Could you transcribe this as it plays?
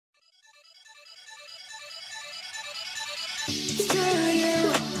Through you,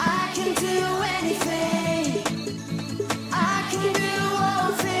 I can do anything. I can do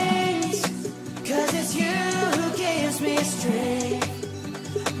all things, 'cause it's you who gives me strength.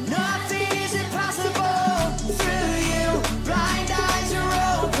 Nothing is impossible through you. Blind eyes are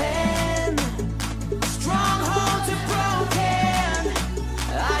open, strongholds are broken.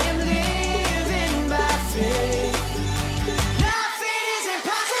 I am living by faith. Nothing is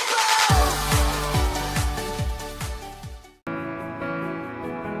impossible.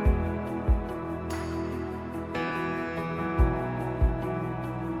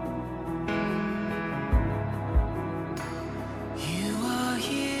 You are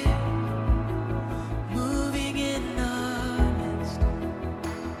here, moving in our midst.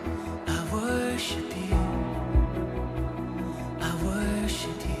 I worship you. I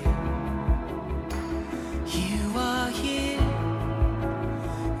worship you. You are here,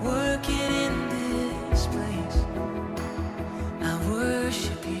 working in this place. I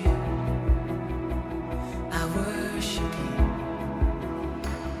worship you. I worship you.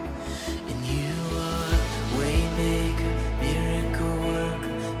 And you are waymaker, miracle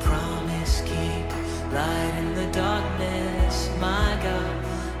worker, promise keeper, light in the darkness. My God,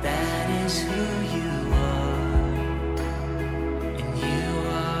 that is who you are. And you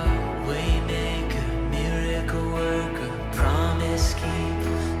are waymaker, miracle worker, promise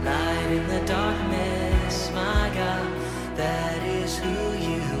keeper, light in the darkness. My God, that is who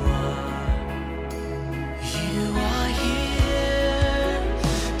you are. You are here,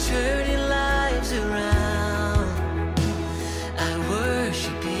 turning lives around. I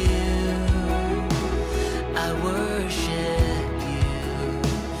worship you. I worship you.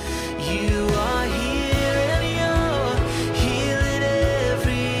 You are here and you're healing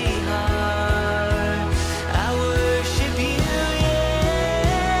every heart. I worship you, yeah.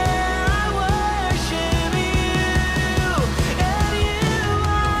 I worship you. And you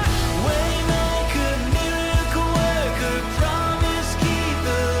are waymaker, miracle worker, promise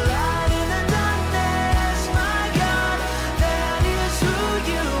keeper, light in the darkness. My God, that is who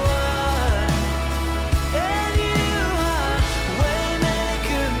you are. And you are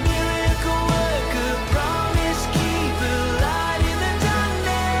waymaker, miracle worker, promise keeper, light in the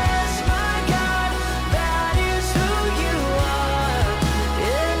darkness. My God, that is who you are.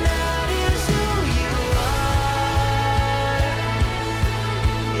 And that is who you are.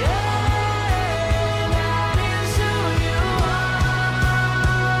 Yeah, that is who you are.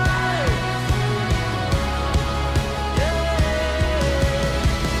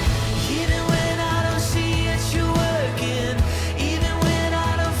 Even when I don't see it, you're working. Even when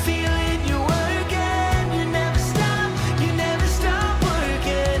I don't feel it, you're working. You never stop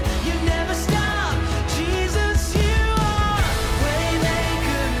working. You never stop. Jesus, you are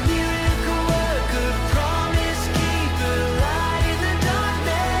waymaker, miracle worker, promise keeper, light in the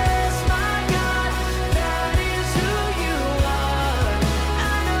darkness. My God, that is who you are.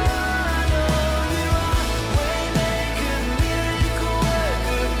 I know you are waymaker, miracle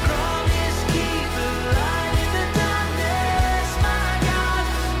worker, promise keeper, light in the darkness. My God,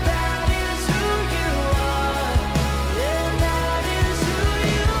 that is who you are. And that is who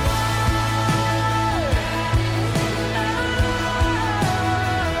you are.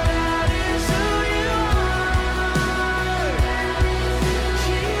 That is who you are.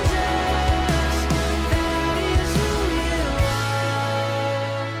 Jesus, that is who you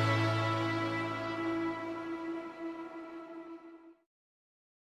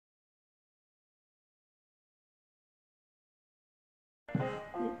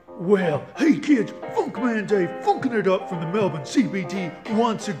Well, hey kids, Funkman Dave funking it up from the Melbourne CBD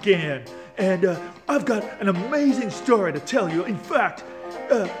once again. And I've got an amazing story to tell you. In fact,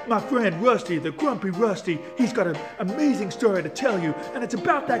 my friend Rusty, the grumpy Rusty, he's got an amazing story to tell you. And it's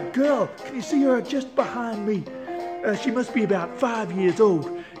about that girl. Can you see her just behind me? She must be about 5 years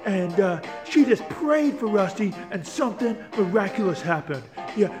old. And she just prayed for Rusty and something miraculous happened.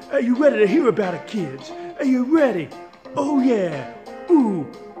 Yeah, are you ready to hear about it, kids? Are you ready? Oh yeah. Ooh,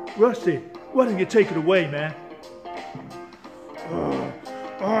 Rusty, why don't you take it away, man?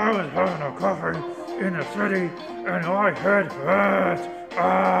 I was having a coffee in the city and I heard birds.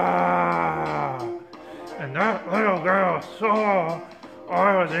 And that little girl saw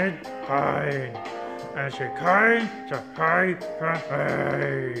I was in pain. And she came to pray for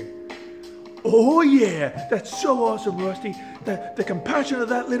me. Oh yeah, that's so awesome, Rusty. The compassion of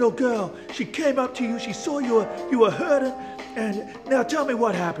that little girl. She came up to you, she saw you were hurting, and now tell me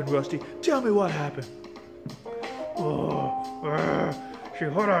what happened, Rusty. Tell me what happened. She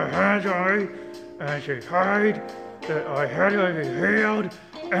put her hands on me and she prayed that I had to be healed,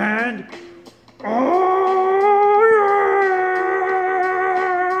 and oh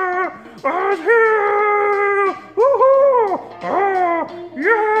Jesus here! Woohoo! Oh,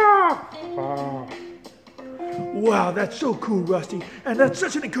 yeah! Oh. Wow, that's so cool, Rusty. And that's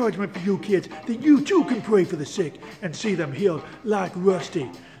such an encouragement for you kids that you too can pray for the sick and see them healed like Rusty.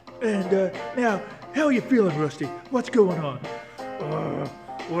 And now, how are you feeling, Rusty? What's going on?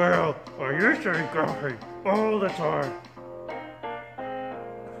 Well, I used to be grumpy all the time.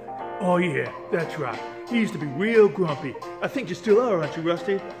 Oh yeah, that's right. He used to be real grumpy. I think you still are, aren't you,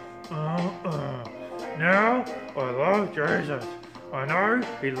 Rusty? Now I love Jesus. I know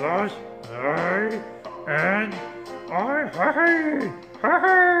he loves me, and hey,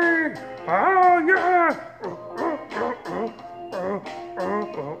 oh yeah!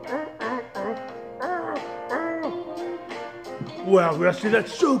 Wow, Rusty,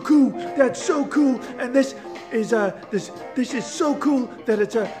 that's so cool. That's so cool. And this is this is so cool that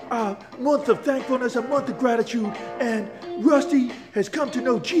it's a month of thankfulness, a month of gratitude. And Rusty has come to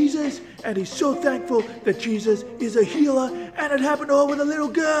know Jesus, and he's so thankful that Jesus is a healer, and it happened all with a little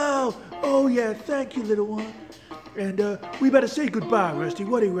girl. Oh yeah, thank you, little one. And we better say goodbye, Rusty.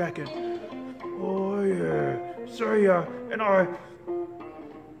 What do you reckon? Oh yeah. So yeah, and I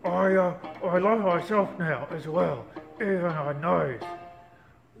love myself now as well, even I know.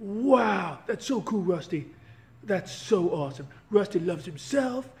 Wow, that's so cool, Rusty. That's so awesome. Rusty loves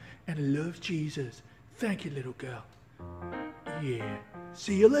himself and he loves Jesus. Thank you, little girl. Yeah.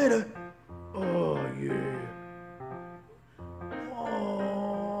 See you later. Oh yeah.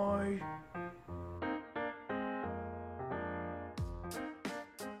 Bye.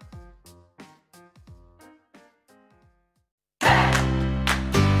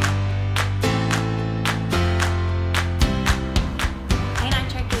 Hey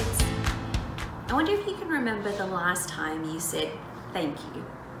Nitro Kids, I wonder if you can remember the last time you said thank you.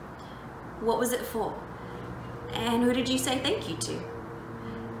 What was it for? And who did you say thank you to?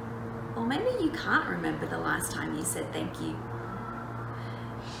 Or maybe you can't remember the last time you said thank you.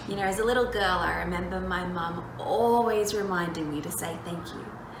 You know, as a little girl, I remember my mum always reminding me to say thank you.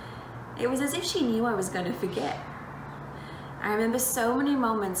 It was as if she knew I was going to forget. I remember so many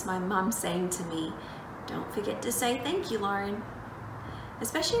moments my mum saying to me, "Don't forget to say thank you, Lauren."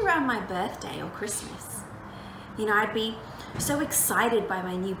 Especially around my birthday or Christmas. You know, I'd be so excited by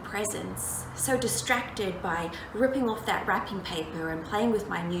my new presents, so distracted by ripping off that wrapping paper and playing with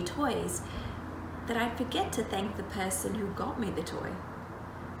my new toys, that I'd forget to thank the person who got me the toy.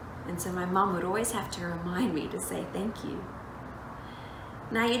 And so my mum would always have to remind me to say thank you.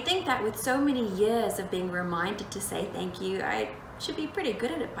 Now you'd think that with so many years of being reminded to say thank you, I should be pretty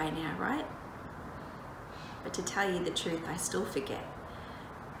good at it by now, right? But to tell you the truth, I still forget.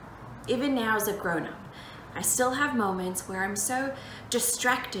 Even now as a grown-up, I still have moments where I'm so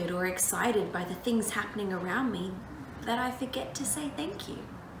distracted or excited by the things happening around me that I forget to say thank you.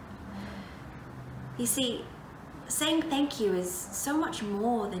 You see, saying thank you is so much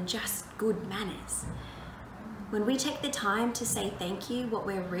more than just good manners. When we take the time to say thank you, what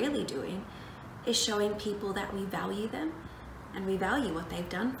we're really doing is showing people that we value them and we value what they've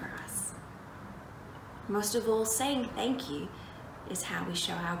done for us. Most of all, saying thank you is how we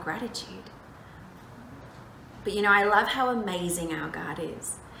show our gratitude. But you know, I love how amazing our God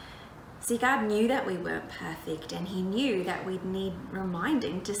is. See, God knew that we weren't perfect, and he knew that we'd need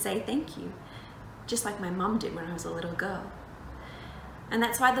reminding to say thank you, just like my mum did when I was a little girl. And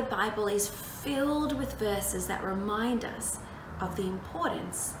that's why the Bible is filled with verses that remind us of the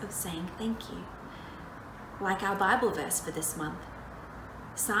importance of saying thank you. Like our Bible verse for this month,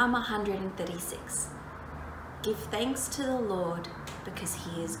 Psalm 136. Give thanks to the Lord because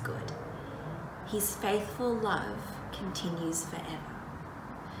he is good. His faithful love continues forever.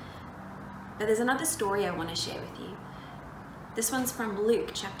 But there's another story I want to share with you. This one's from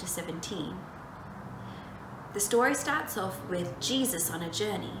Luke chapter 17. The story starts off with Jesus on a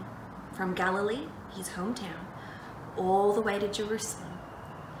journey from Galilee, his hometown, all the way to Jerusalem.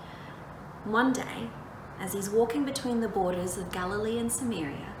 One day, as he's walking between the borders of Galilee and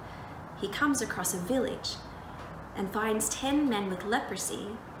Samaria, he comes across a village and finds 10 men with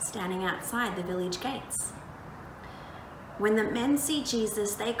leprosy standing outside the village gates. When the men see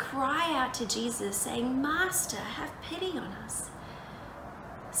Jesus, they cry out to Jesus saying, "Master, have pity on us."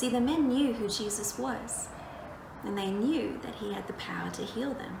 See, the men knew who Jesus was, and they knew that he had the power to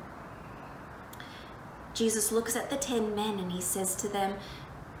heal them. Jesus looks at the 10 men and he says to them,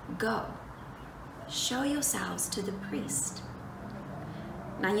 "Go, show yourselves to the priest."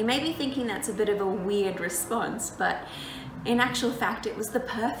 Now you may be thinking that's a bit of a weird response, but in actual fact it was the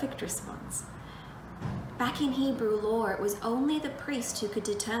perfect response. Back in Hebrew law, it was only the priest who could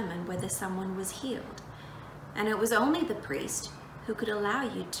determine whether someone was healed. And it was only the priest who could allow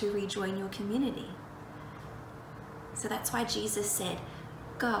you to rejoin your community. So that's why Jesus said,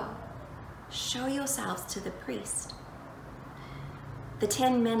 "Go, show yourselves to the priest." The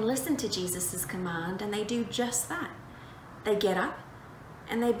 10 men listen to Jesus' command and they do just that. They get up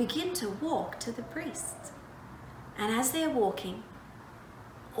and they begin to walk to the priests. And as they're walking,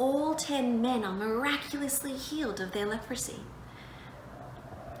 all 10 men are miraculously healed of their leprosy.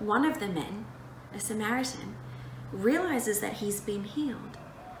 One of the men, a Samaritan, realizes that he's been healed.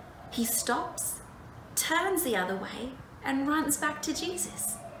 He stops, turns the other way, and runs back to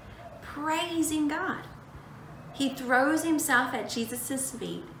Jesus, praising God. He throws himself at Jesus'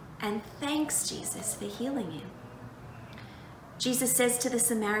 feet and thanks Jesus for healing him. Jesus says to the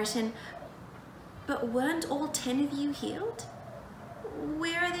Samaritan, "But weren't all 10 of you healed?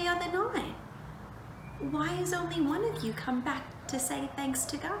 Where are the other 9? Why has only one of you come back to say thanks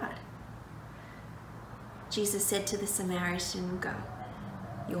to God?" Jesus said to the Samaritan, "Go,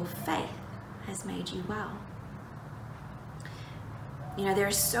 your faith has made you well." You know, there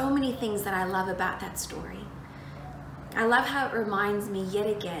are so many things that I love about that story. I love how it reminds me yet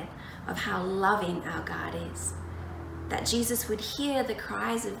again of how loving our God is. That Jesus would hear the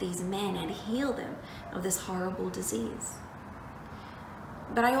cries of these men and heal them of this horrible disease.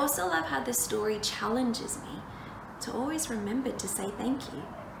 But I also love how this story challenges me to always remember to say thank you.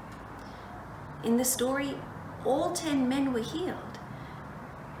 In the story, all 10 men were healed,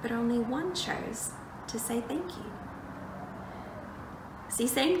 but only one chose to say thank you. See,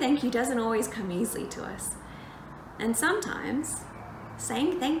 saying thank you doesn't always come easily to us. And sometimes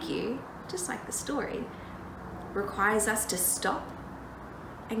saying thank you, just like the story, requires us to stop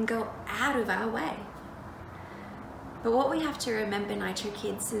and go out of our way. But what we have to remember, Nitro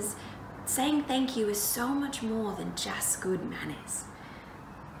Kids, is saying thank you is so much more than just good manners.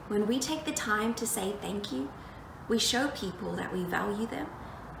 When we take the time to say thank you, we show people that we value them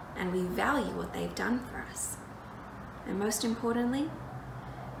and we value what they've done for us. And most importantly,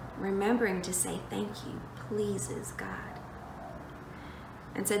 remembering to say thank you pleases God.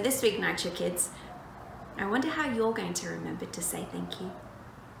 And so this week, Nitro Kids, I wonder how you're going to remember to say thank you.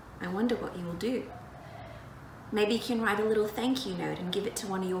 I wonder what you will do. Maybe you can write a little thank you note and give it to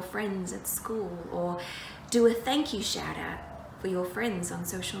one of your friends at school, or do a thank you shout out for your friends on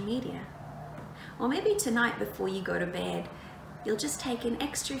social media. Or maybe tonight before you go to bed, you'll just take an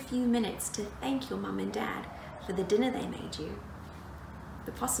extra few minutes to thank your mum and dad for the dinner they made you.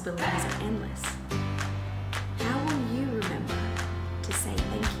 The possibilities are endless. How will you remember to say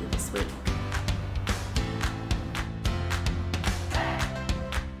thank you this week?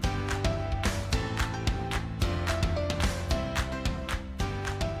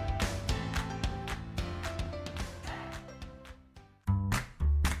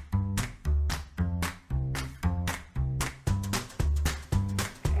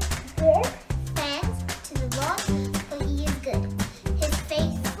 Give thanks to the Lord, for he is good. His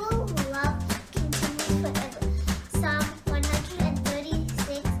faithful love continues forever. Psalm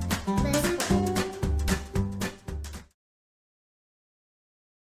 136, verse 1.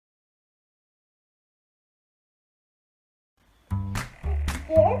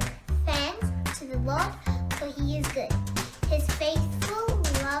 Give thanks to the Lord, for he is good. His faithful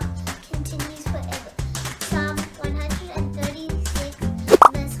love continues forever. Psalm 136,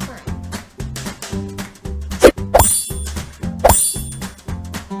 verse 1.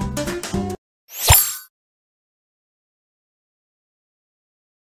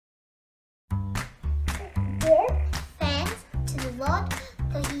 Give thanks to the Lord,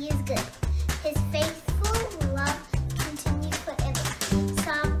 for he is good. His faithful